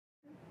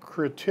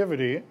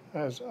creativity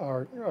as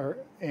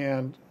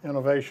and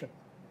innovation.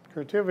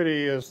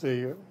 Creativity is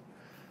the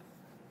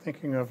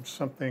thinking of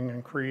something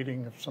and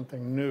creating of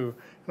something new.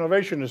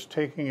 Innovation is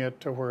taking it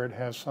to where it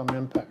has some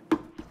impact.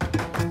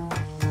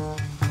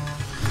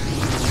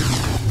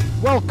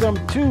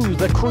 Welcome to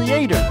The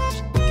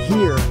Creators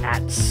here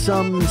at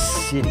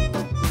SomeCity.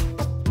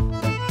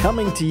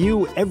 Coming to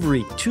you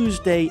every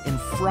Tuesday and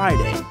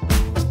Friday.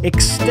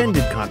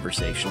 Extended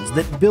conversations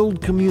that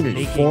build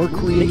community for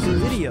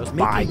creators, videos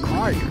by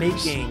creators,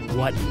 making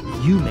what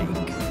you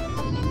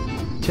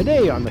make.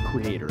 Today on The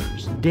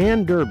Creators,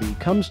 Dan Derby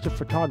comes to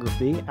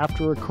photography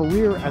after a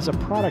career as a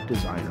product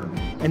designer,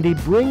 and he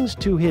brings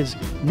to his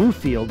new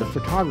field of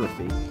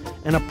photography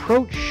an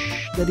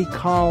approach that he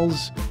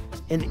calls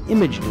an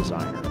image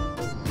designer.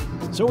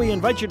 So we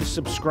invite you to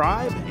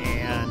subscribe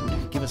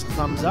and give us a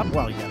thumbs up.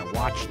 Well, you gotta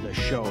watch the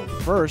show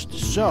first,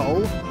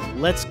 so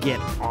let's get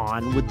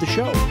on with the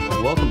show.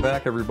 Welcome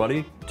back,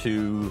 everybody,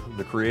 to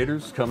The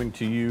Creators, coming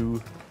to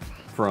you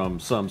from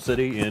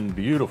SomeCity in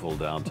beautiful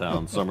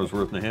downtown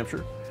Somersworth, New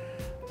Hampshire.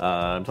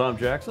 I'm Tom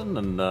Jackson,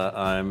 and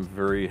I'm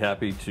very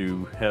happy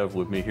to have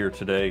with me here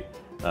today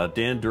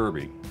Dan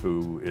Derby,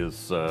 who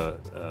is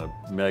a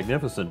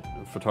magnificent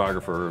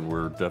photographer, and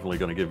we're definitely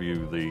going to give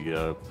you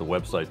the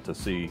website to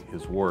see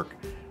his work.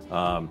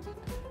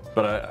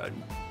 But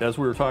as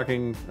we were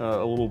talking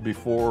a little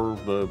before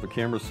the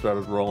cameras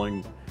started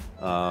rolling,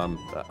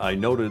 I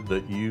noted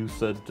that you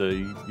said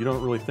you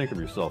don't really think of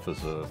yourself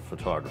as a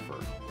photographer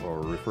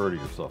or refer to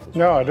yourself as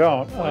No, I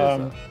don't. Why is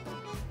that?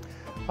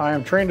 I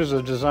am trained as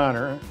a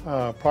designer,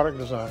 product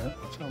designer,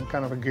 so I'm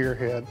kind of a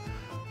gearhead,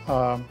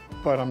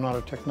 but I'm not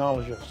a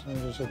technologist, and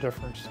there's a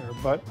difference there.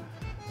 But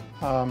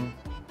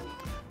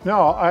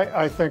no,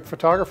 I think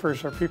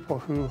photographers are people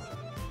who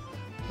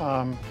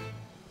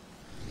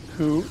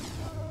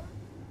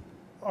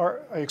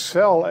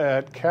excel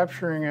at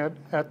capturing it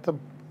at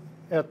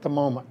the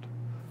moment.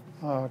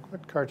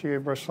 What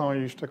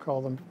Cartier-Bresson used to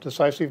call the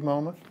decisive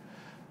moment.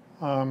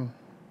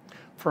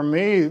 For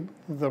me,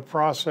 the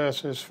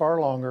process is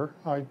far longer.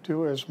 I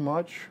do as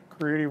much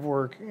creative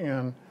work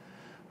in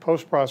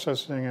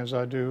post-processing as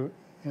I do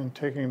in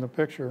taking the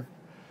picture,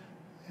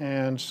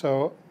 and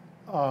so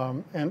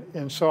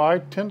so I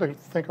tend to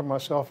think of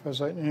myself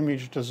as an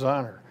image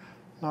designer,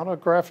 not a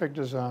graphic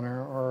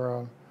designer or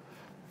a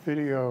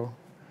video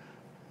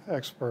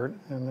expert,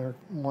 and they're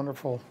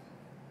wonderful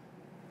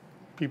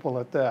people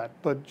at that.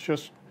 But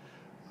just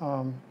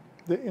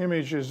the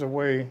image is a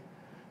way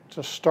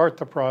to start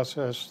the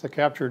process, the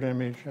captured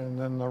image, and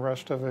then the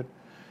rest of it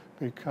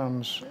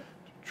becomes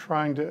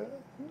trying to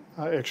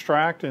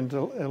extract and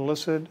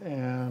elicit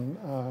and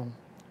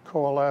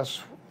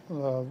coalesce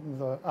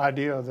the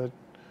idea that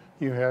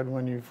you had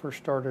when you first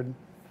started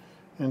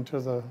into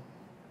the,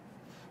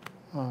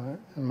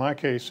 in my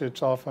case,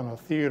 it's often a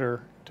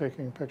theater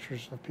taking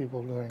pictures of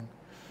people doing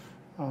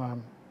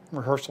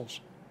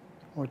rehearsals,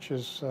 which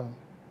is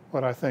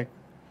what I think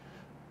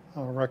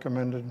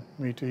recommended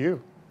me to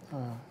you.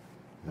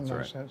 In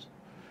that sense.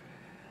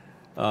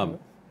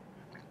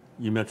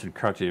 You mentioned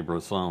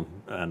Cartier-Bresson,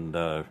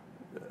 and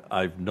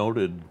I've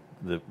noted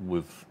that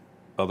with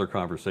other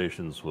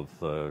conversations with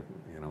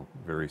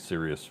very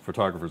serious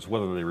photographers,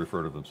 whether they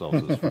refer to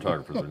themselves as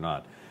photographers or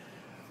not,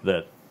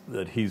 that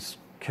he's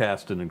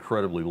cast an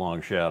incredibly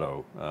long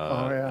shadow,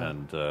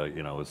 and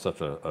is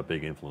such a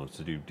big influence.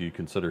 Do you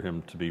consider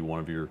him to be one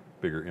of your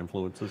bigger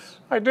influences?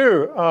 I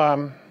do,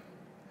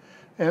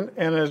 and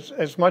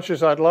as much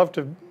as I'd love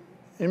to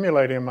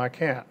emulate him, I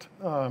can't.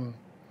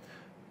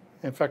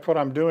 In fact, what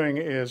I'm doing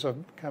is a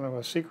kind of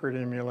a secret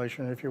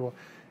emulation, if you will.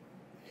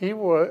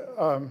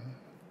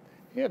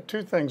 He had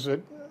two things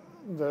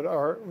that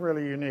are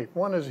really unique.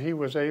 One is he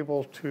was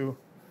able to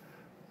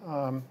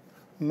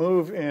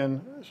move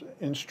in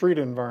street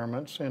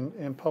environments,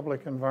 in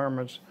public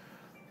environments,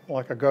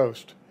 like a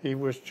ghost. He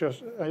was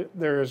just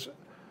there is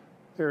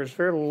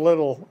very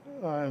little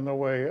in the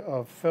way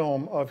of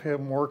film of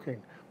him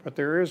working. But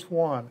there is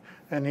one,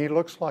 and he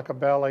looks like a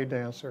ballet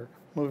dancer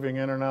moving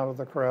in and out of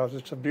the crowds.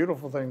 It's a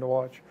beautiful thing to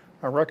watch.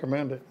 I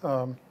recommend it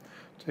to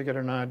get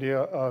an idea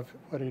of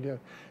what he did.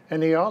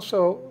 And he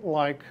also,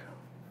 like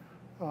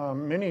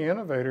many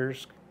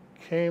innovators,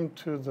 came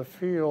to the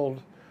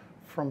field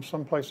from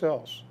someplace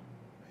else.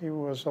 He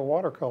was a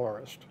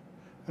watercolorist.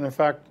 And in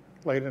fact,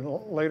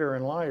 later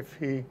in life,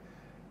 he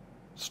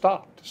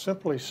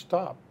simply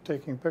stopped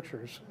taking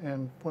pictures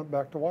and went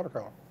back to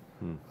watercolor.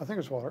 I think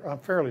it's I'm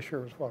fairly sure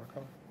it was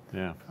watercolor.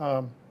 Yeah.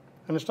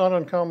 And it's not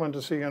uncommon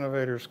to see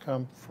innovators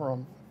come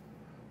from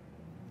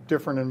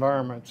different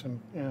environments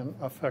and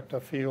affect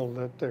a field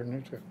that they're new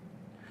to.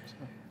 So.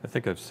 I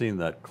think I've seen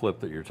that clip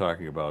that you're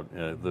talking about.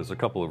 There's a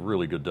couple of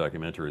really good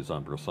documentaries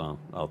on Bresson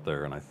out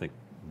there, and I think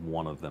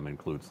one of them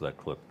includes that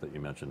clip that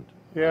you mentioned.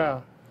 Yeah,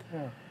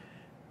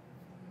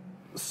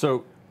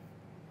 So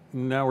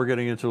now we're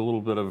getting into a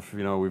little bit of,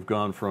 we've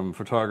gone from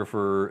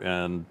photographer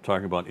and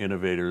talking about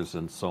innovators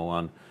and so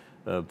on.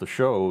 The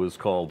show is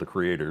called The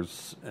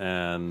Creators,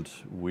 and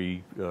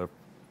we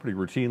pretty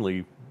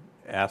routinely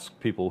ask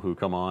people who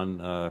come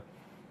on,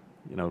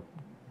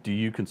 do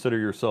you consider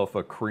yourself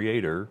a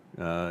creator,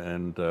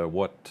 and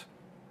what,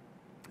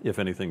 if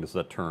anything, does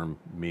that term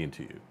mean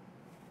to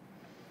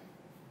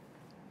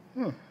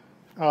you?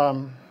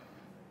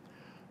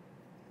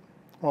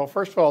 Well,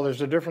 first of all,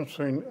 there's a difference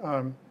between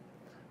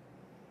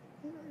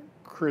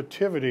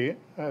creativity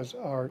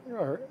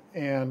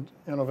and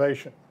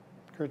innovation.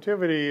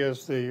 Creativity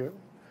is the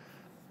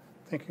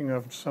thinking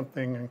of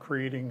something and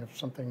creating of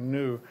something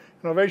new.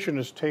 Innovation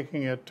is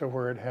taking it to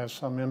where it has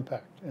some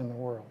impact in the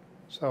world.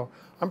 So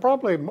I'm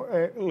probably,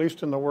 at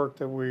least in the work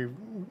that we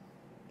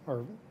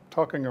are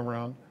talking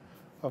around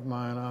of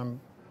mine,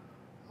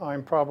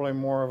 I'm probably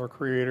more of a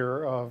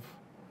creator of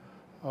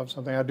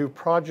something. I do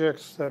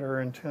projects that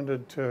are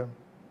intended to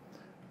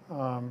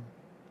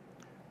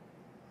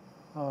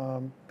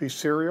be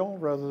serial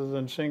rather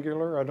than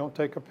singular. I don't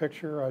take a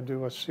picture, I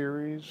do a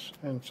series.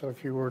 And so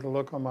if you were to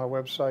look on my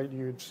website,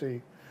 you'd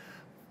see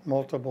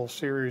multiple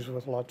series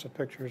with lots of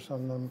pictures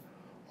on them,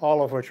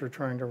 all of which are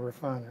trying to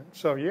refine it.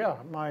 So yeah,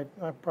 I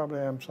probably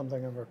am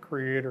something of a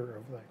creator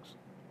of things,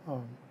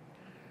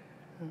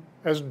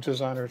 as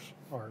designers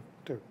are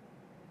too.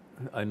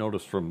 I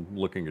noticed from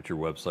looking at your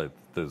website,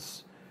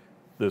 there's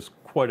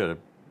quite a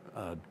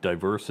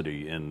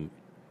diversity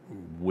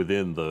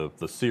within the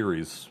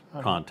series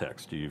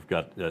context. You've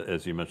got,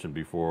 as you mentioned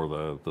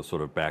before, the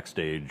sort of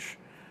backstage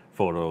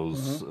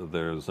photos.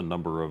 There's a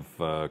number of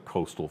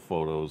coastal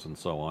photos and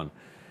so on.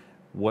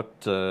 What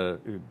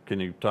can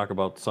you talk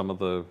about some of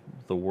the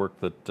work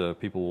that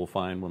people will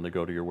find when they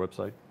go to your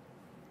website?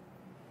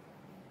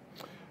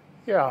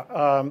 Yeah,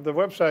 the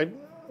website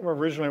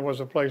originally was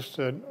a place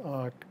that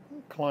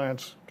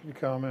clients could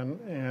come in,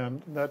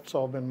 and that's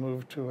all been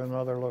moved to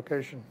another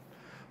location.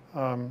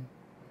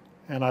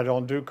 And I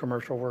don't do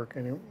commercial work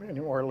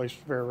anymore, at least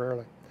very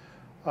rarely.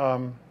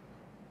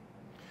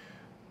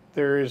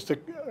 There is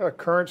a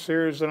current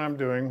series that I'm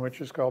doing,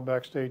 which is called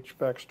Backstage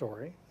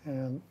Backstory,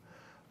 and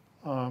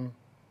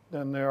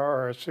then there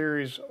are a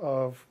series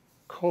of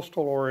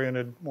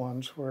coastal-oriented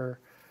ones where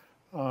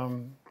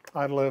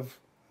I live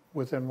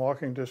within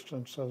walking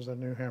distance of the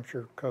New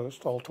Hampshire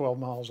coast, all 12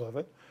 miles of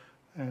it,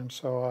 and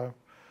so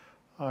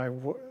I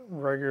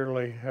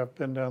regularly have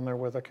been down there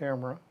with a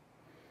camera.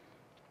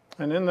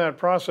 And in that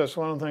process,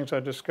 one of the things I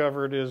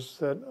discovered is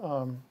that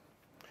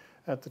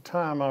at the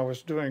time I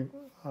was doing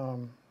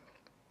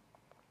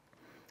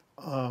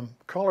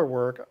color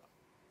work,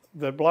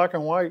 that black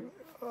and white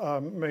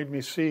made me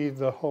see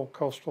the whole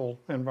coastal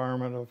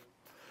environment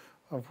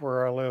of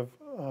where I live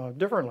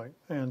differently.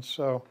 And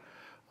so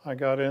I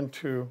got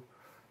into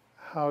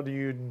how do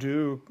you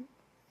do,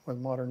 with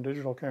modern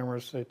digital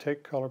cameras, they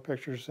take color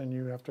pictures and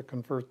you have to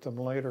convert them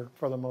later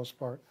for the most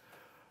part.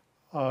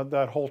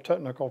 That whole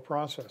technical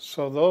process.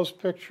 So those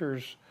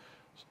pictures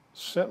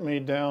sent me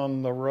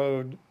down the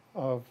road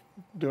of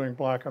doing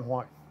black and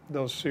white,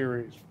 those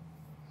series.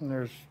 And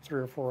there's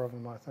 3 or 4 of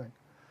them, I think.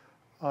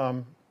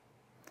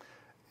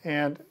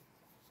 And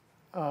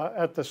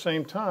at the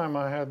same time,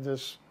 I had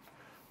this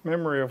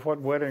memory of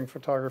what wedding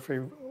photography,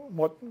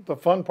 what the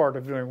fun part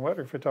of doing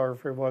wedding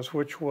photography was,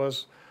 which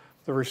was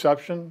the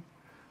reception,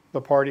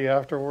 the party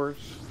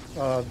afterwards,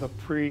 the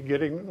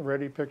pre-getting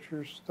ready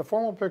pictures, the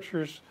formal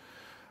pictures,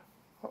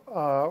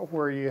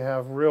 where you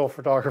have real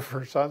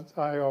photographers.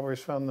 I always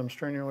found them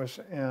strenuous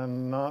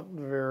and not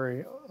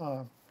very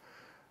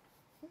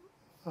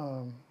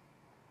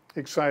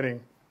exciting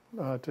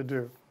to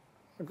do.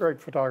 A great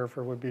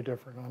photographer would be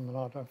different. I'm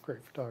not a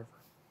great photographer.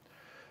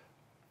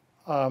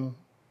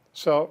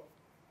 So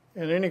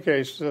in any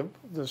case,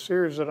 the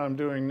series that I'm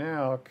doing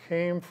now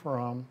came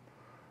from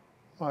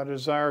my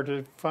desire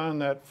to find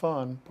that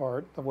fun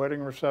part, the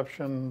wedding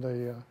reception,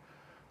 the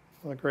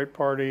great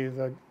party,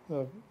 the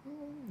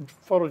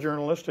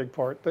photojournalistic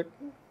part that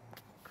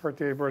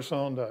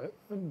Cartier-Bresson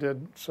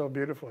did so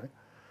beautifully,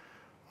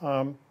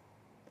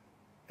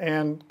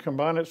 and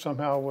combine it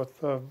somehow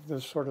with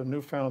this sort of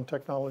newfound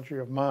technology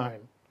of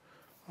mine,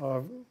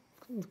 of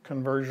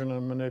conversion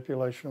and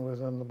manipulation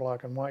within the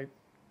black and white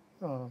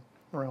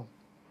realm.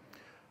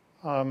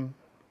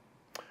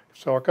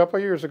 So a couple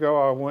of years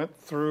ago, I went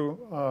through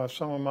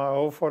some of my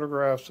old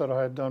photographs that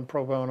I had done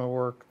pro bono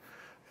work,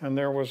 and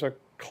there was a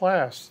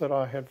class that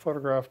I had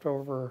photographed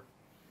over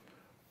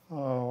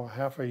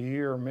half a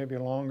year, maybe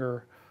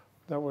longer.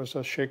 That was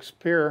a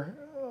Shakespeare.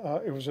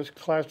 It was this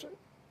class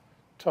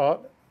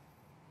taught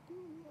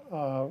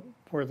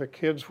where the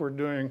kids were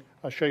doing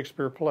a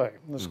Shakespeare play.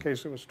 In this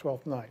case, it was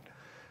Twelfth Night,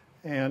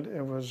 and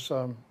it was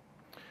a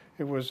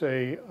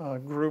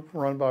group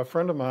run by a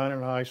friend of mine,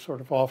 and I sort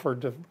of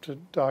offered to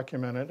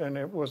document it, and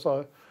it was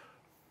a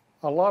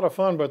lot of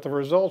fun. But the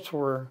results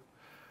were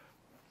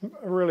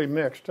really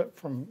mixed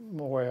from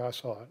the way I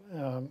saw it,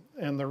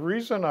 and the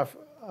reason I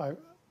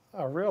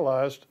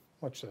realized,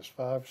 what's this,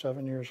 5,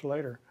 7 years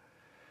later,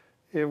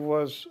 it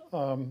was,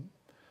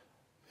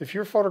 if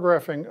you're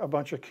photographing a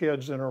bunch of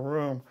kids in a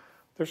room,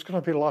 there's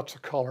going to be lots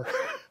of color.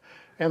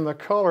 And the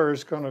color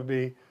is going to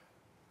be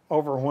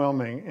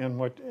overwhelming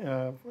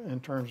in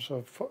terms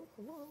of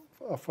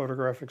a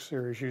photographic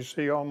series. You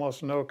see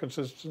almost no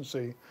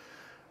consistency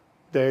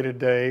day to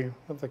day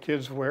what the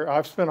kids wear.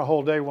 I've spent a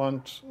whole day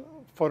once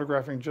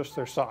photographing just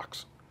their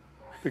socks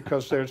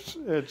because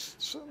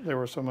they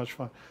were so much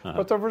fun.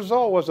 But the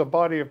result was a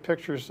body of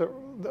pictures that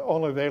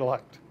only they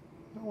liked.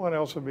 No one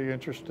else would be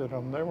interested in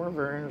them. They weren't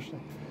very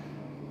interesting.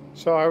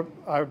 So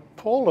I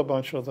pulled a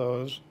bunch of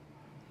those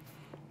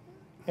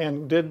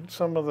and did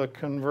some of the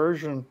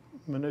conversion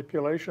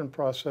manipulation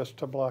process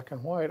to black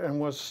and white, and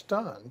was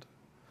stunned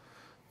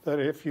that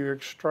if you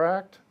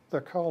extract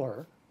the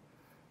color,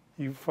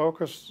 you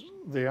focus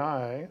the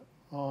eye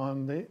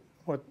on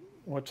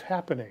what's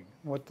happening,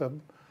 what the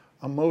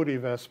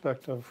emotive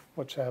aspect of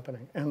what's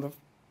happening. And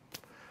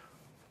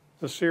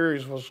the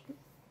series was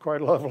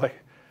quite lovely.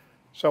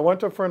 So I went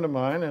to a friend of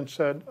mine and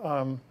said,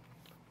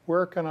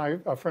 where can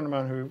a friend of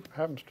mine who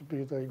happens to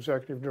be the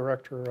executive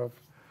director of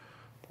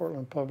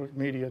Portland Public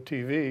Media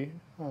TV,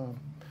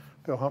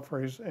 Bill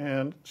Humphreys,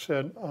 and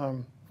said,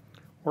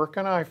 where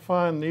can I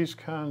find these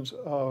kinds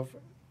of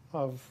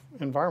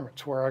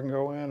environments where I can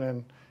go in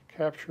and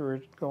capture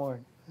it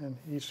going? And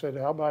he said,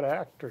 how about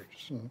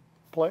actors and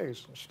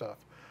plays and stuff?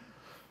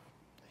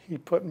 He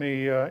put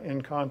me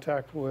in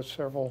contact with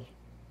several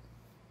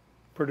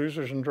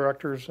producers and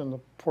directors in the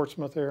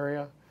Portsmouth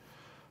area.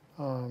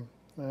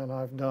 And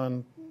I've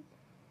done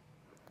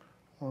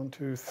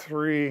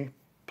 3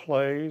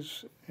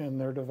 plays in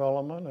their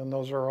development, and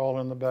those are all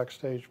in the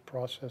backstage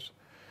process.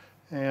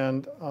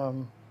 And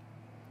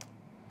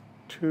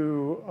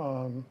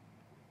 2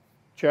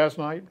 jazz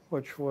night,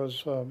 which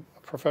was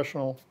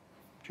professional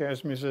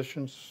jazz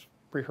musicians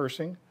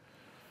rehearsing,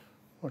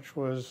 which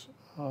was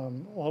a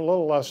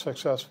little less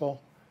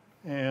successful.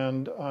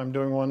 And I'm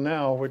doing one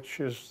now, which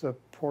is the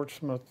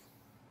Portsmouth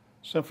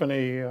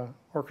Symphony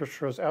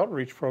Orchestra's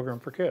outreach program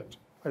for kids.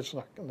 It's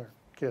not, they're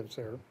kids,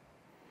 they're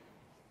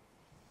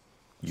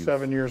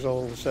 7 years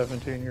old,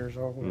 17 years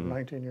old,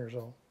 19 years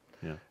old.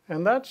 Yeah.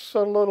 And that's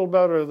a little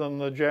better than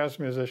the jazz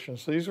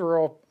musicians. The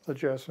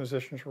jazz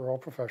musicians were all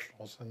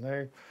professionals, and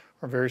they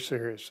are very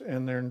serious.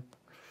 And their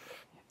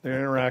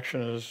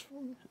interaction is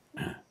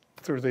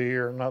through the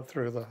ear, not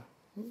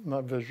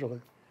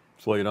visually.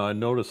 So, I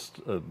noticed,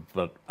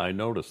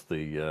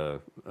 the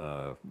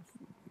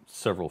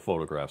several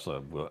photographs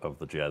of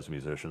the jazz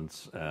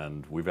musicians,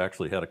 and we've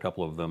actually had a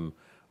couple of them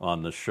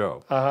on this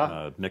show.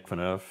 Nick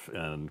Fineff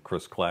and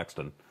Chris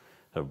Claxton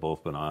have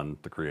both been on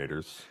The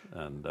Creators,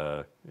 and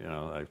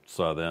I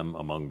saw them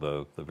among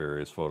the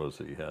various photos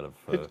that you had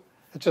of.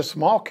 It's a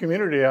small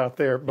community out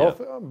there,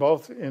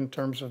 both in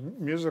terms of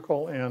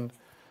musical and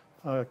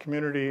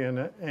community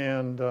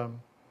and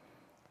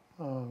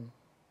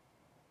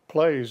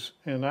plays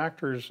and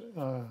actors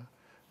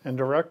and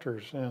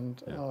directors,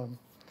 and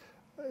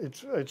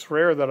it's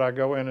rare that I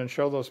go in and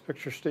show those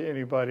pictures to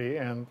anybody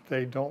and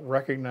they don't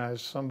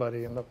recognize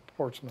somebody in the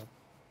Portsmouth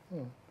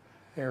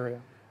area.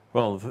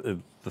 Well,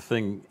 the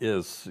thing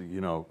is,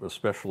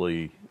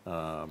 especially,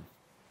 well,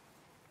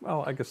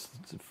 I guess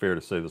it's fair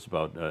to say this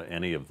about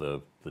any of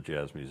the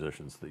jazz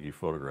musicians that you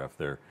photograph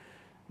there.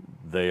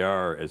 They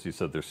are, as you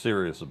said, they're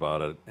serious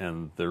about it,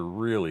 and they're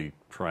really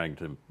trying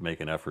to make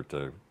an effort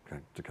to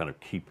kind of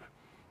keep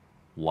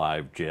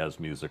live jazz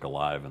music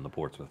alive in the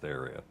Portsmouth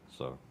area.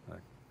 So I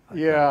kind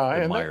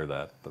of admire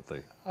that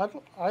they.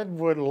 I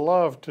would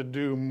love to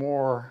do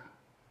more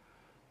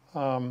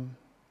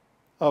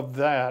of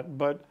that,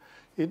 but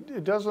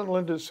it doesn't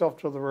lend itself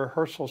to the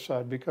rehearsal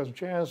side, because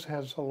jazz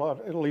has a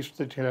lot, at least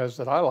the jazz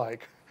that I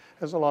like,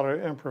 has a lot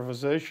of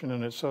improvisation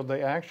in it. So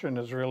the action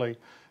is really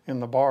in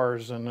the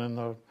bars and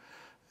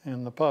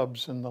in the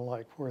pubs and the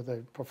like where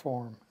they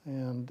perform.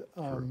 And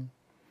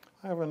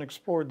I haven't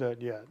explored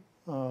that yet.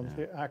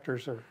 The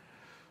actors are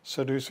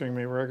seducing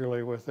me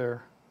regularly with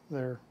their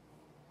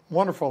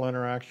wonderful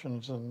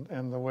interactions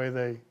and the way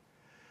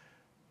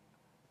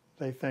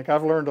they think.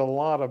 I've learned a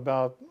lot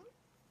about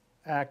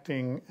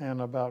acting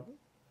and about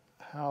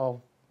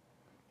how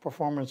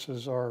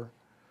performances are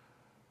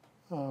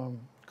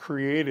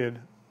created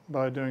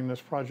by doing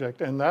this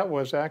project. And that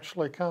was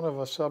actually kind of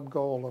a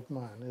sub-goal of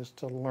mine, is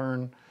to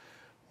learn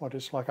what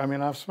it's like. I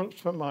mean, I've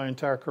spent my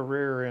entire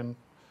career in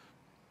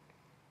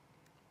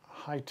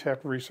high-tech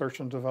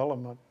research and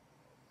development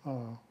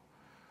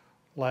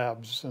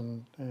labs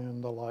and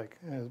the like,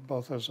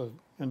 both as an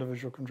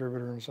individual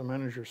contributor and as a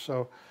manager.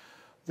 So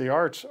the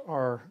arts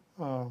are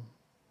a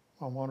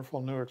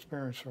wonderful new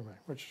experience for me,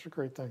 which is a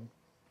great thing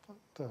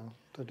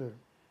to do.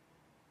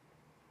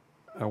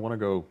 I want to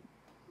go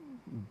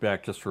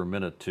back just for a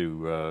minute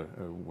to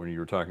when you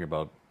were talking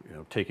about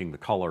taking the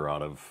color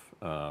out of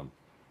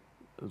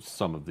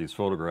some of these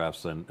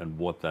photographs and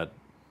what that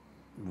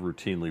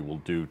routinely will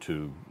do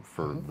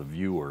for the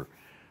viewer.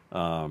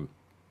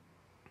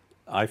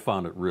 I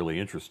found it really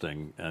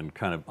interesting and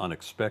kind of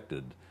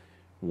unexpected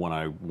when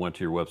I went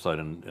to your website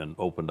and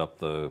opened up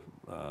the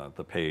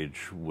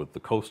page with the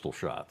coastal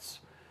shots,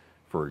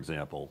 for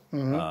example,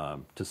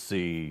 to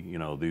see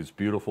these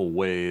beautiful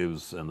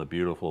waves and the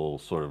beautiful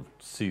sort of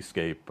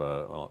seascape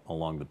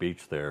along the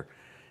beach there,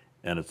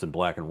 and it's in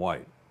black and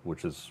white,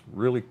 which is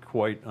really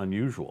quite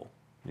unusual.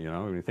 When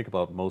you think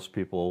about most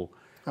people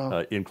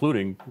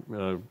including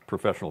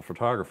professional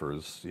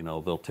photographers. You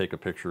know, they'll take a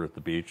picture at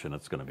the beach and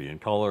it's going to be in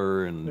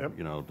color, and Yep.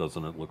 you know,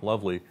 doesn't it look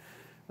lovely?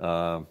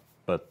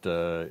 But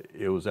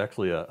it was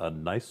actually a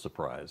nice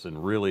surprise,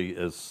 and really,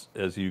 as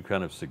you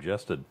kind of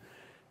suggested,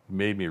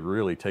 made me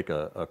really take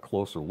a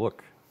closer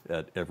look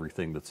at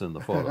everything that's in the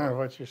photo.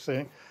 What you're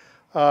seeing.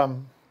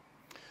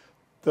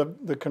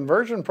 The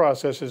conversion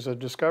process is a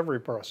discovery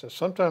process.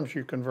 Sometimes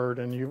you convert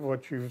and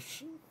what you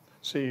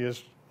see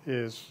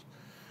is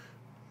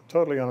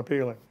totally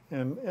unappealing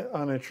and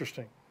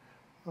uninteresting.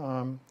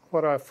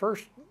 What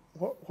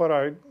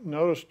I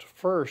noticed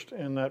first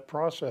in that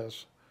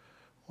process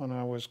when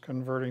I was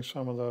converting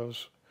some of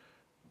those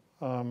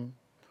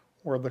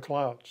were the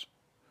clouds.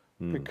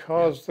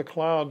 Because the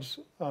clouds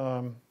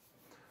and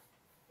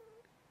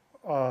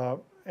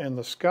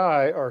the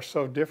sky are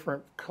so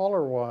different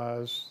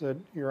color-wise that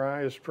your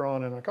eye is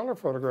drawn in a color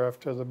photograph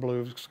to the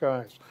blue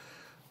skies.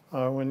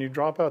 When you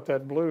drop out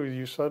that blue,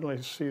 you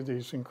suddenly see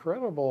these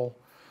incredible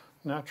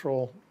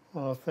natural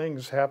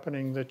things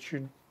happening that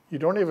you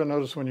don't even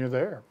notice when you're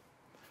there.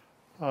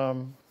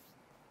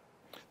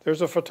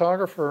 There's a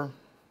photographer,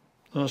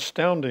 an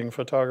astounding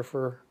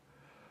photographer,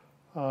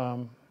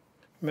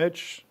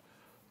 Mitch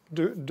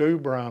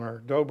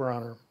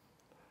Dobrowner,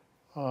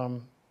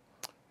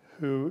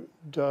 who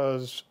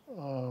does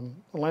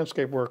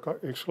landscape work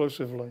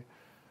exclusively,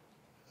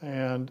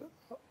 and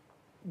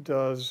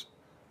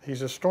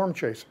he's a storm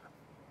chaser,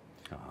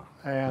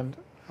 and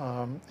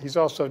he's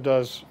also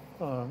does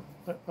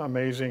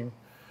amazing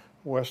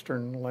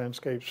Western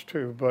landscapes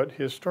too. But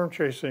his storm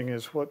chasing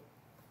is what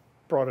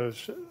brought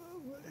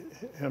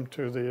him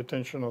to the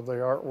attention of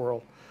the art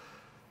world.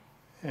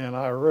 And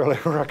I really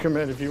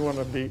recommend, if you want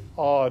to be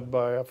awed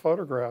by a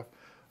photograph,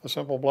 a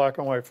simple black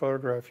and white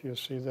photograph, you'll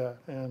see that.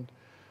 And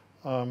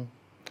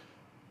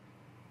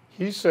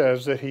he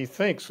says that he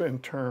thinks in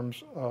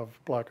terms of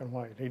black and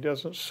white. He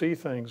doesn't see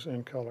things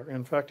in color.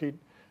 In fact,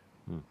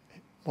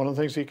 one of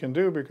the things he can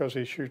do, because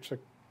he shoots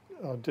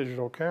a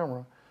digital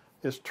camera,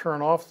 is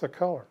turn off the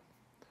color.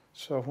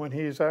 So when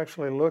he's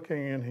actually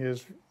looking in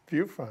his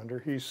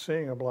viewfinder, he's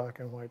seeing a black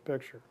and white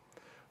picture.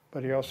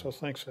 But he also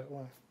thinks that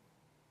way.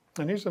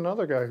 And he's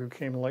another guy who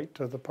came late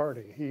to the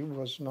party. He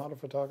was not a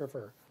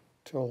photographer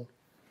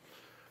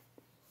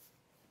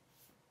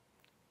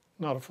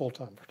not a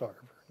full-time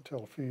photographer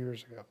until a few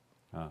years ago,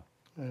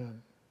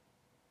 and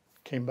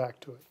came back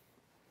to it.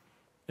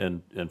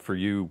 And for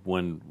you,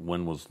 when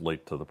was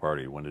late to the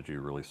party? When did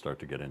you really start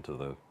to get into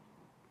the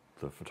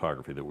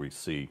photography that we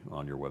see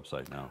on your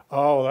website now?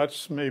 Oh,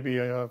 that's maybe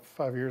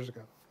 5 years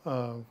ago,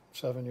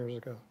 7 years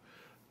ago.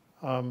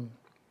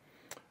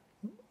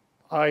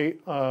 I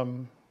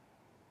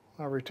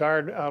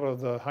retired out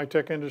of the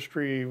high-tech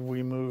industry.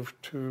 We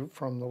moved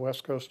from the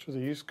West Coast to the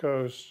East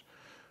Coast.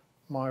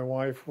 My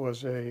wife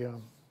was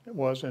and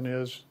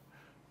is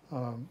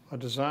a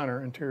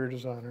designer, interior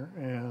designer,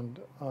 and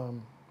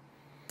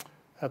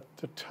at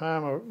the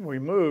time we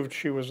moved,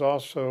 she was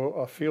also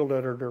a field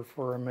editor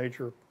for a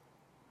major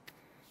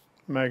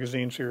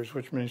magazine series,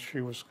 which means she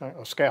was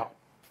a scout.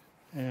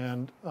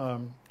 And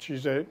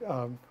she's a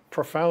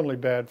profoundly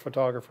bad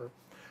photographer.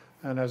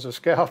 And as a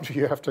scout,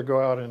 you have to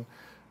go out and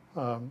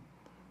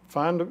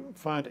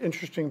find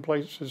interesting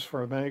places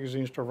for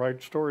magazines to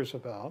write stories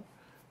about,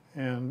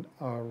 and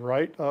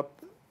write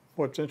up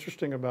what's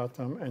interesting about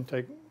them and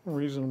take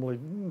reasonably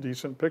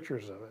decent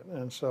pictures of it.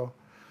 And so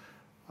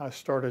I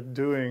started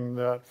doing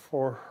that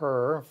for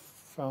her,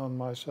 found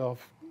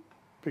myself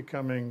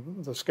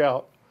becoming the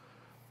scout,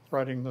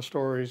 writing the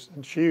stories.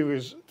 And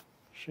she's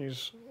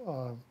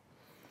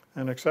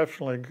an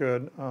exceptionally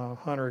good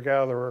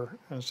hunter-gatherer,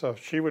 and so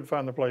she would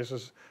find the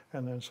places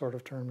and then sort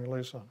of turn me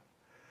loose on it.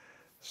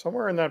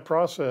 Somewhere in that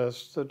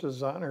process, the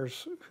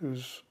designers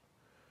whose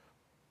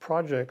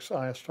projects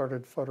I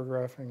started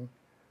photographing,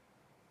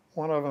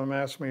 one of them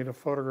asked me to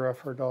photograph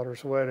her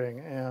daughter's wedding,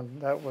 and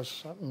that was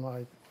something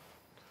I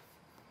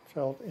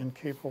felt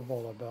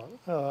incapable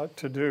about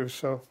to do.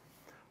 So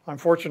I'm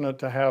fortunate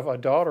to have a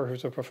daughter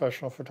who's a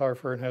professional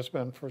photographer and has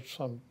been for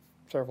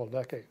several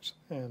decades.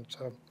 And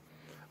so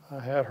I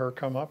had her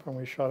come up and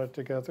we shot it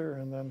together,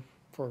 and then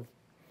for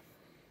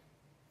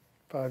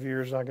 5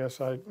 years, I guess,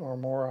 or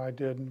more, I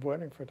did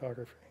wedding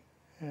photography.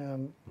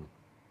 And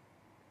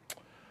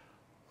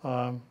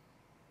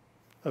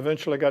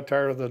eventually got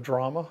tired of the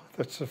drama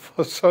that's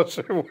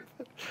associated with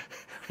it.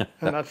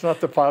 And that's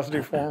not the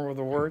positive form of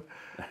the word.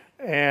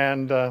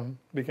 And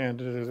began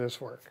to do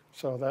this work.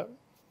 So that's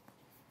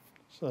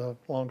a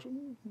long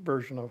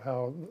version of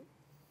how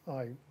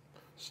I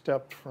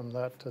stepped from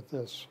that to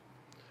this.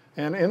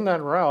 And in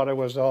that route, it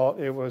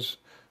was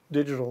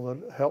digital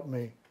that helped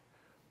me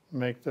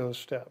make those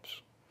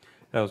steps.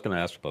 I was going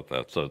to ask about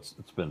that. So it's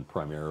been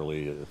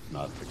primarily, if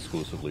not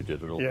exclusively,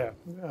 digital. Yeah,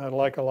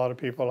 like a lot of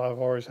people, I've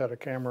always had a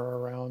camera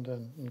around,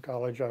 and in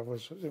college it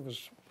was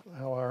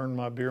how I earned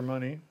my beer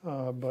money.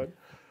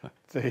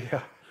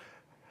 Yeah,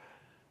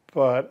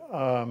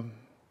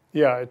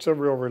 it's a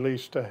real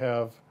release to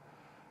have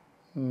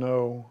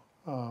no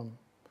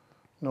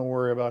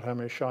worry about how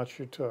many shots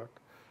you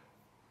took.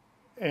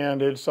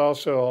 And it's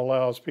also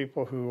allows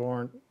people who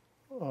aren't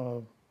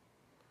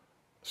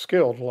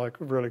skilled, like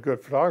really good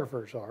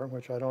photographers are,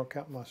 which I don't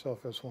count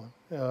myself as one,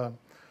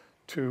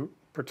 to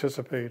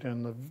participate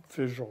in the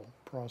visual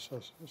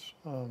processes.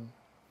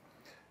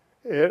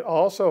 It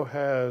also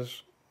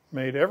has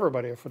made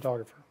everybody a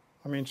photographer.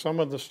 I mean, some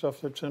of the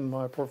stuff that's in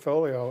my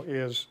portfolio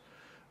is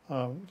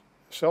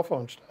cell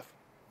phone stuff,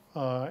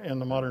 and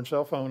the modern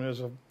cell phone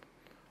is a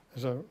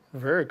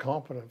very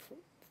competent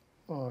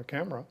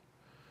camera.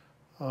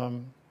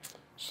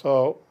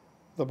 So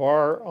the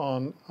bar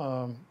on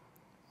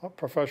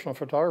professional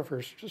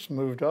photographers just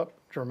moved up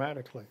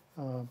dramatically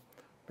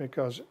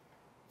because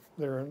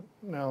there are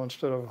now,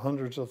 instead of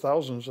hundreds of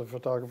thousands of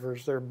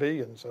photographers, there are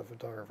billions of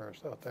photographers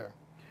out there.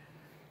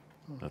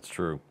 That's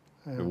true.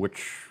 Yeah.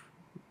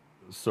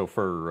 So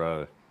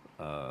for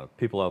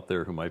people out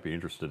there who might be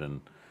interested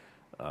in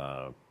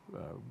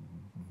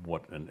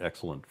what an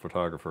excellent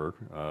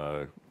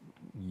photographer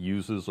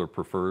uses or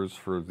prefers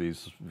for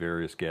these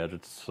various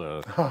gadgets,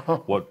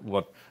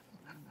 what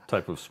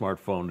type of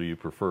smartphone do you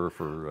prefer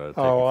for taking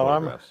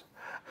photographs?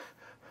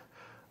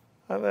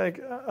 I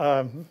think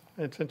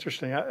it's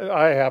interesting.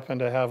 I happen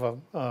to have a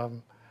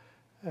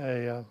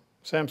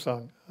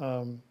Samsung,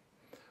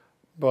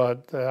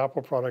 but the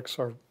Apple products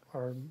are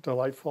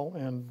delightful,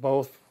 and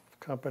both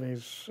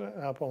companies,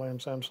 Apple and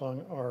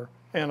Samsung,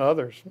 and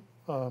others,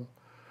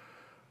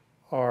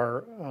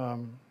 are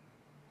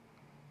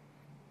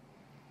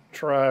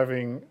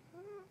driving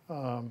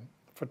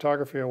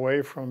photography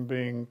away from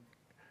being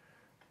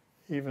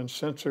even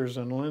sensors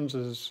and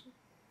lenses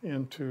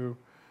into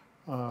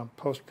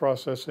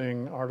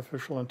post-processing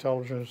artificial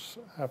intelligence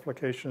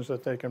applications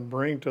that they can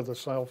bring to the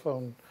cell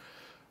phone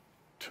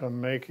to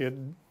make it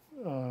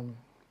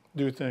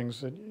do things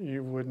that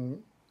you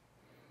wouldn't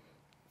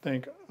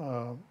think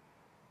a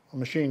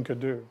machine could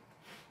do.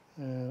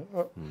 And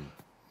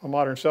a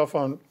modern cell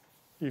phone,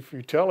 if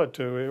you tell it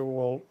to, it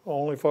will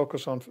only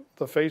focus on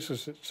the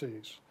faces it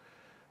sees.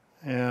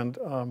 And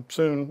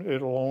soon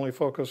it'll only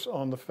focus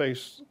on the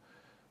face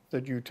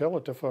that you tell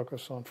it to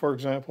focus on. For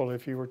example,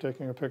 if you were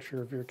taking a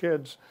picture of your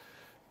kids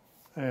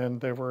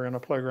and they were in a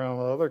playground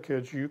with other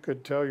kids, you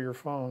could tell your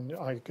phone,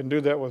 I can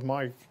do that with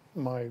my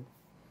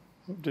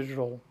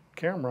digital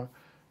camera,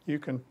 you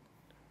can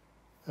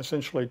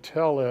essentially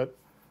tell it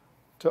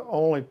to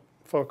only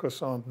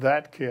focus on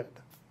that kid.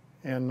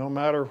 And no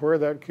matter where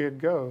that kid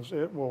goes,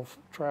 it will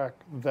track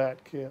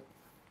that kid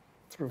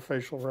through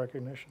facial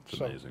recognition. It's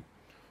amazing.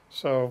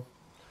 So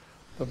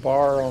the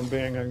bar on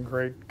being a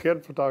great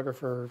kid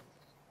photographer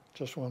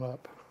just went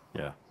up.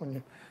 Yeah.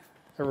 When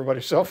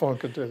everybody's cell phone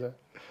could do that.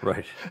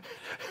 Right.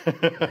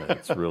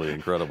 That's really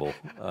incredible.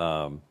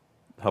 How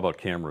about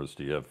cameras?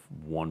 Do you have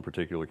one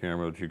particular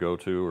camera that you go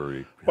to, or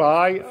you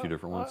have a few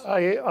different ones?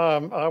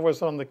 I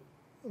was on the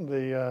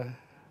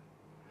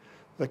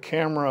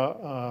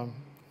camera,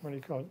 what do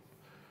you call it,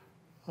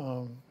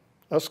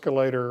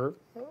 escalator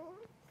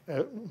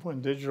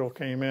when digital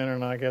came in,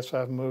 and I guess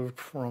I've moved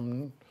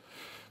from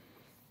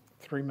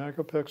 3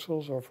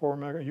 megapixels or 4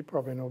 megapixels, you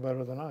probably know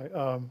better than I,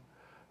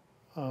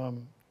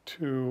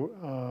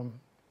 to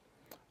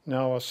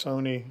now a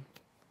Sony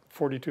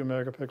 42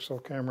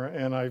 megapixel camera.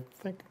 And I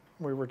think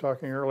we were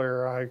talking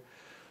earlier,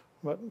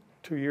 about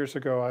 2 years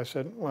ago, I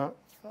said, well,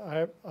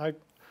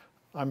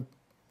 I'm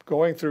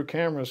going through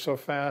cameras so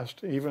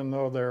fast, even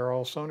though they're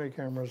all Sony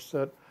cameras,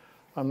 that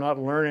I'm not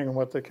learning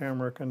what the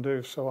camera can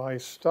do. So I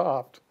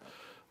stopped,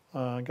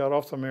 got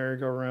off the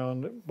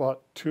merry-go-round,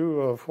 bought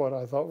 2 of what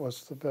I thought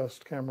was the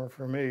best camera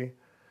for me,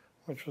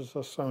 which was a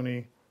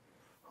Sony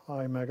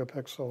high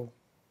megapixel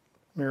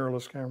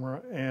mirrorless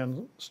camera,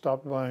 and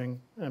stopped buying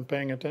and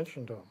paying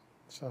attention to them.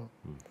 So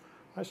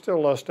I still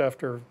lust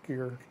after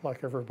gear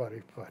like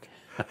everybody, but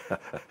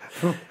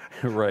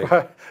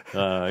right.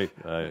 I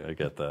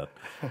get that.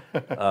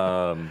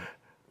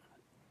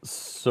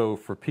 So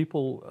for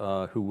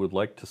people who would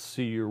like to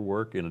see your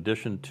work, in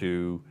addition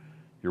to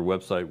your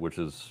website, which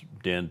is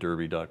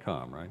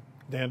danderby.com, right?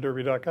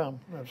 danderby.com,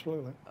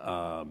 absolutely.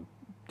 Do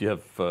you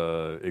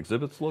have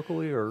exhibits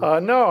locally, or?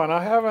 No, and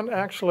I haven't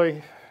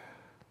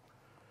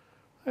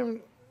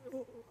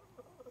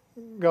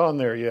gone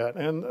there yet.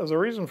 And the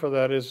reason for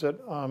that is that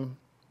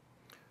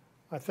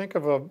I think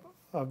of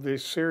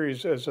this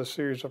series as a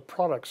series of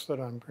products that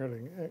I'm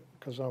creating,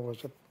 because I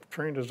was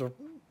trained as a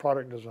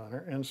product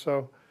designer. And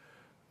so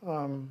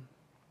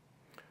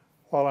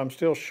while I'm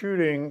still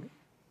shooting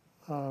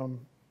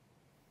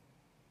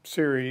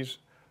series,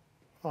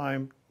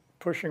 I'm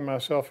pushing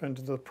myself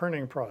into the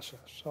printing process.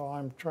 So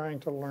I'm trying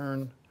to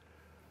learn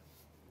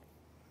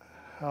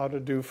how to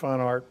do fine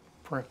art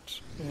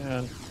prints.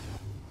 And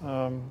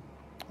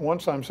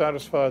once I'm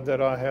satisfied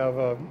that I have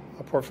a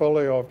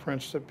portfolio of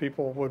prints that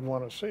people would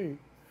want to see,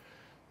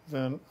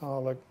 then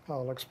I'll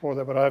explore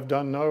that. But I've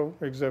done no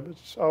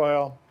exhibits. Oh,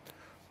 well,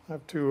 I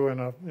have 2 in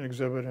an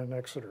exhibit in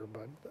Exeter,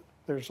 but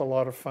there's a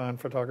lot of fine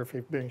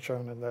photography being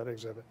shown in that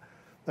exhibit.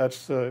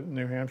 That's the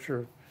New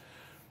Hampshire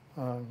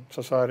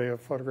Society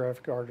of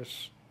Photographic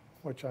Artists,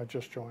 which I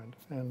just joined,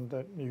 and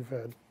that you've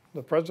had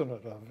the president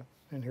of it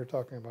in here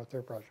talking about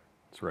their project.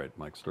 That's right,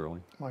 Mike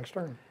Sterling. Mike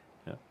Stern.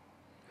 Yeah.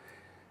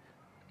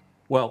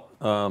 Well,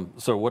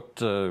 so what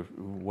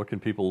can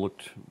people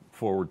look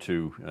forward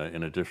to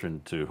in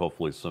addition to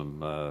hopefully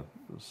some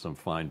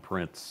fine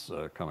prints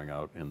coming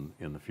out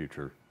in the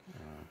future?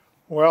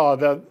 Well,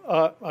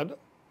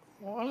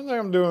 one thing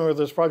I'm doing with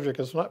this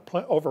project is not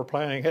over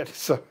planning it.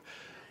 So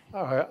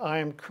I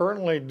am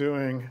currently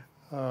doing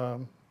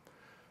and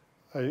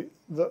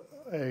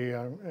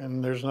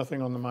there's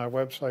nothing on my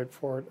website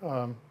for it.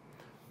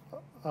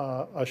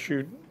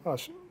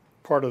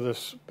 Part of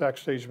this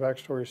backstage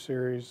backstory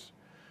series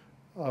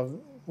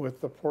with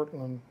the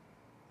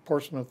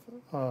Portsmouth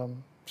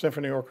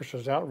Symphony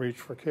Orchestra's outreach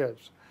for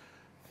kids,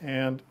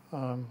 and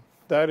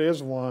that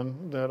is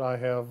one that I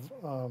have.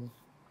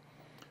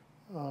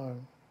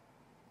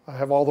 I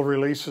have all the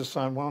releases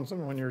signed.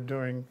 When you're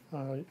doing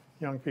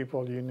young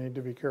people, you need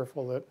to be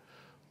careful that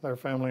their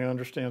family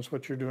understands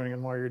what you're doing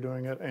and why you're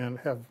doing it, and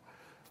have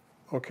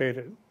okayed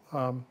it.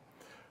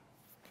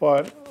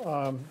 But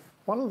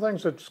one of the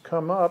things that's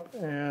come up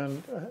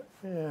and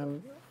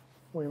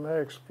we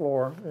may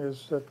explore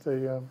is that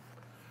the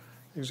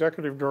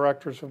executive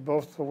directors of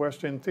both the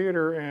West End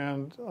Theater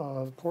and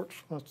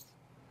Portsmouth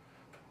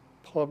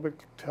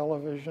Public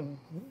Television,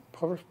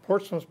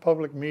 Portsmouth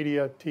Public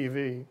Media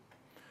TV,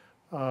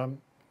 and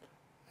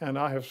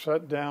I have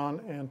sat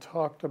down and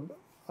talked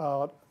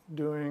about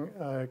doing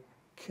a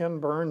Ken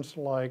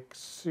Burns-like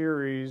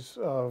series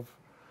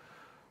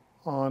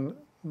on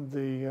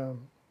the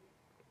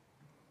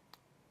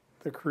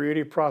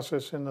creative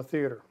process in the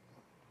theater.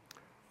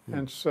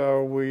 And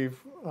so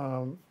we've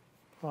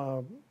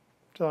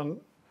done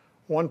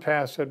one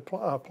pass at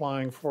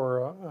applying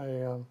for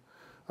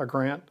a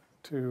grant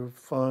to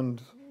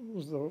fund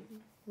the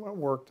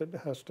work that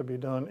has to be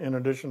done in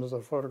addition to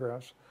the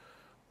photographs.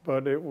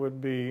 But it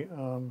would be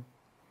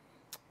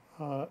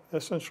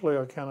essentially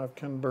a kind of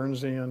Ken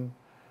Burnsian,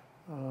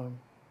 what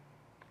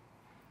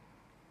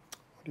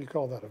do you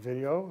call that, a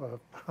video?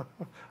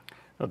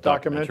 A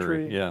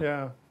documentary?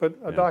 Yeah. But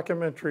a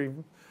documentary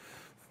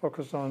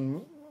focused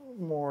on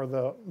more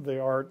the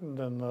art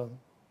than the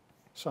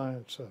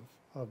science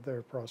of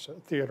their process,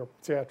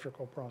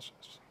 theatrical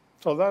process.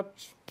 So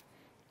that's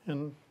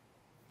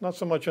not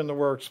so much in the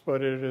works,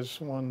 but it is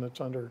one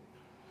that's under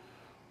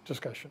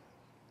discussion.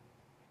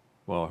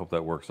 Well, I hope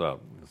that works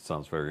out. It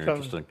sounds very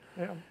interesting.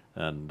 Yeah.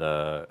 And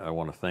I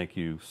want to thank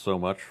you so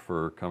much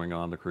for coming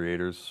on The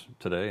Creators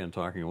today and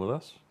talking with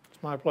us.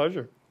 It's my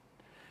pleasure.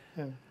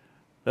 Yeah.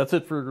 That's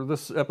it for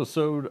this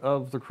episode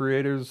of The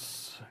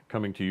Creators,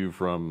 coming to you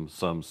from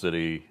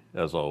SomeCity,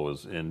 as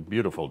always, in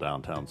beautiful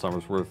downtown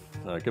Somersworth.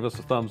 Give us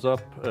a thumbs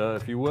up,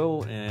 if you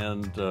will,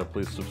 and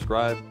please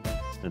subscribe.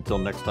 Until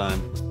next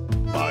time,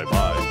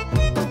 bye-bye.